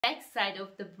back side of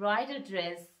the bridal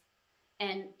dress,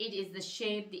 and it is the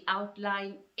shape, the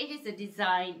outline, it is the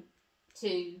design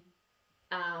to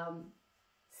um,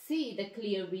 see the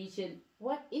clear vision.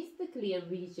 What is the clear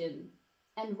vision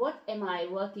and what am I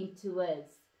working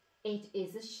towards? It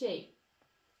is a shape.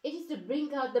 It is to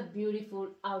bring out the beautiful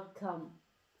outcome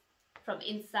from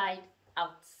inside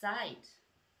outside.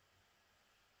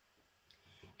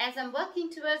 As I'm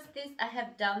working towards this, I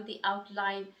have done the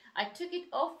outline. I took it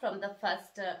off from the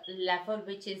first level,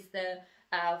 which is the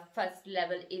first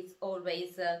level is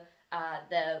always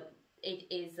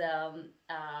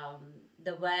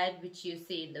the word which you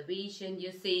see in the vision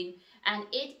you see, and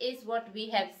it is what we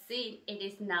have seen. It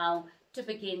is now to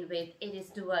begin with. It is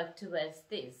to work towards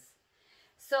this.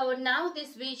 So now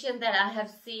this vision that I have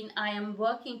seen, I am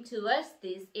working towards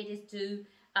this. It is to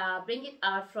bring it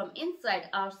out from inside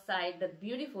outside, the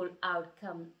beautiful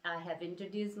outcome. I have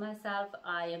introduced myself.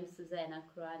 I am Susanna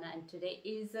Khurana, and today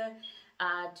is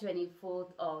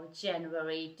 24th of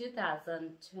January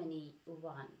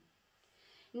 2021.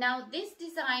 Now this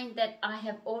design that I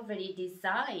have already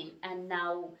designed, and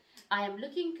now I am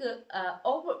looking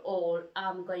overall,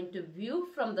 I'm going to view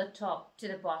from the top to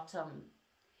the bottom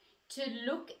to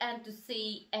look and to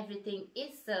see everything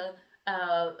is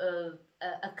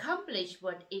accomplish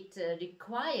what it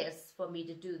requires for me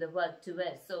to do the work to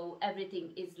it. So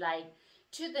everything is like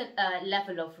to the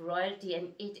level of royalty,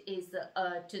 and it is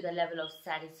to the level of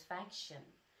satisfaction.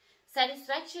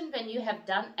 Satisfaction when you have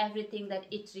done everything that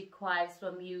it requires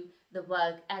from you, the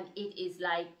work, and it is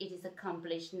like it is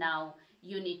accomplished. Now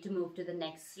you need to move to the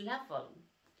next level.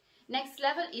 Next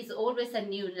level is always a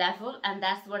new level, and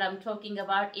that's what I'm talking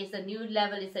about. Is a new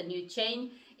level, is a new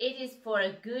change. It is for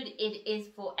a good, it is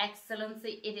for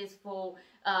excellency, it is for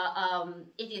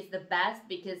it is the best,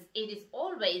 because it is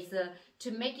always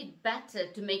to make it better,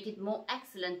 to make it more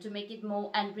excellent, to make it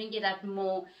more and bring it up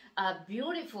more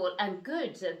beautiful and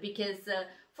good. Because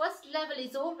first level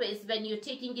is always when you're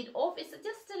taking it off, it's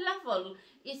just a level,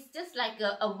 it's just like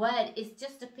a word, it's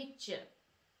just a picture.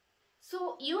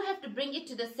 So you have to bring it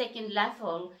to the second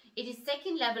level. It is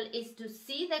second level is to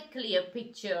see that clear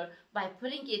picture by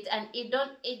putting it, and it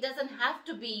doesn't have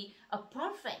to be a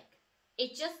perfect.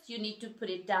 It just you need to put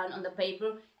it down on the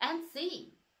paper and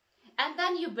see. And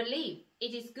then you believe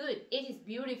it is good, it is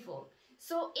beautiful.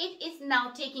 So it is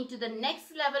now taking to the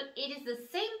next level. It is the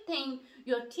same thing.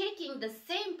 You're taking the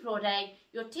same product,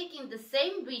 you're taking the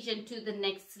same vision to the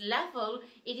next level.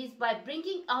 It is by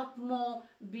bringing out more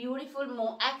beautiful,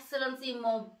 more excellency,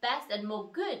 more best and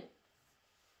more good.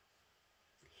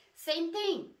 Same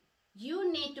thing.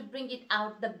 You need to bring it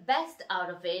out, the best out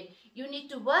of it. You need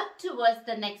to work towards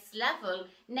the next level.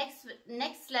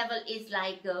 Next level is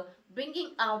like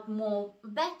bringing out more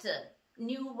better,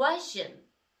 new version.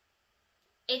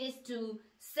 It is to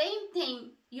same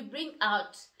thing you bring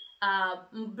out,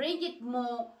 bring it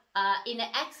more in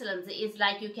an excellence. It's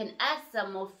like you can add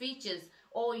some more features,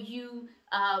 or you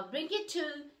bring it to,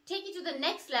 take it to the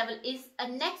next level is a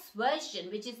next version,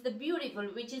 which is the beautiful,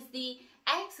 which is the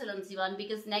excellency one,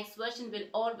 because next version will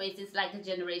always is like a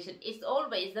generation. It's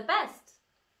always the best.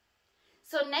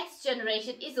 So next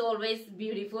generation is always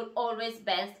beautiful, always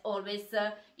best, always,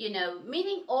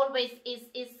 meaning always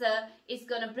is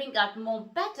going to bring out more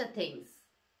better things.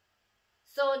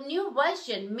 So new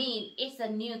version mean it's a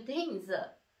new things.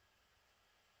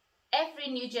 Every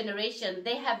new generation,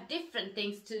 they have different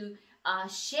things to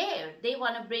share. They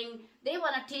want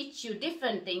to teach you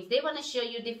different things. They want to show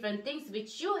you different things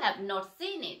which you have not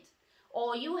seen it,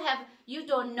 or you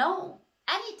don't know.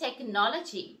 Any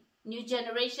technology, new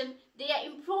generation, they are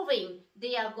improving.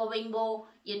 They are going more,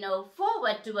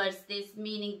 forward towards this,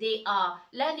 meaning they are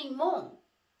learning more.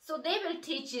 So they will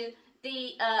teach you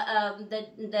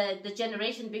the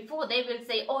generation before. They will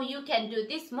say, oh, you can do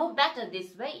this more better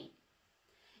this way.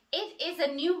 It is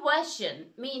a new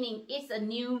version, meaning it's a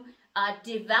new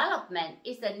development.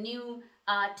 It's a new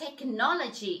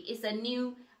technology. It's a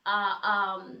new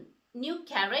new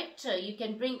character. You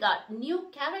can bring out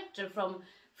new character from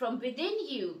within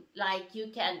you, like you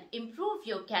can improve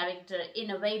your character in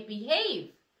a way,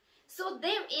 behave. So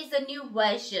there is a new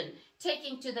version.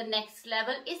 Taking to the next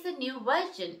level is a new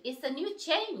version. It's a new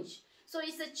change. So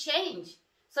it's a change.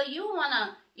 So you want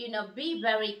to, be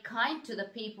very kind to the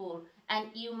people, and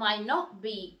you might not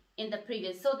be in the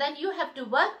previous. So then you have to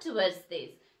work towards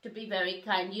this, to be very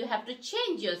kind. You have to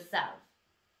change yourself.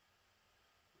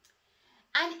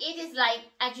 And it is like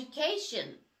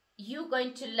education. You're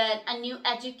going to learn a new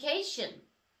education.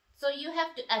 So you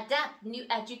have to adapt new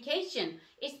education.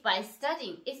 It's by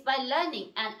studying, it's by learning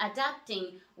and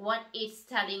adapting what it's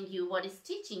telling you, what it's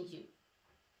teaching you.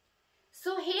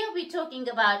 So here we're talking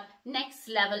about next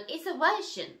level is a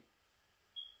version.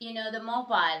 You know, the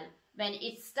mobile, when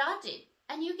it started,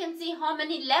 and you can see how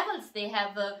many levels they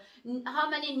have, how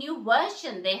many new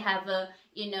versions they have,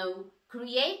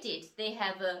 created. They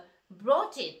have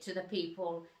brought it to the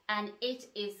people, and it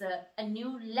is a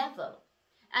new level.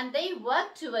 And they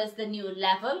work towards the new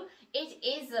level. It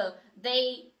is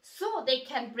they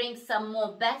can bring some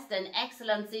more best and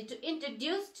excellency to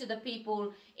introduce to the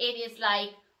people. It is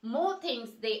like more things,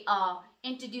 they are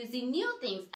introducing new things,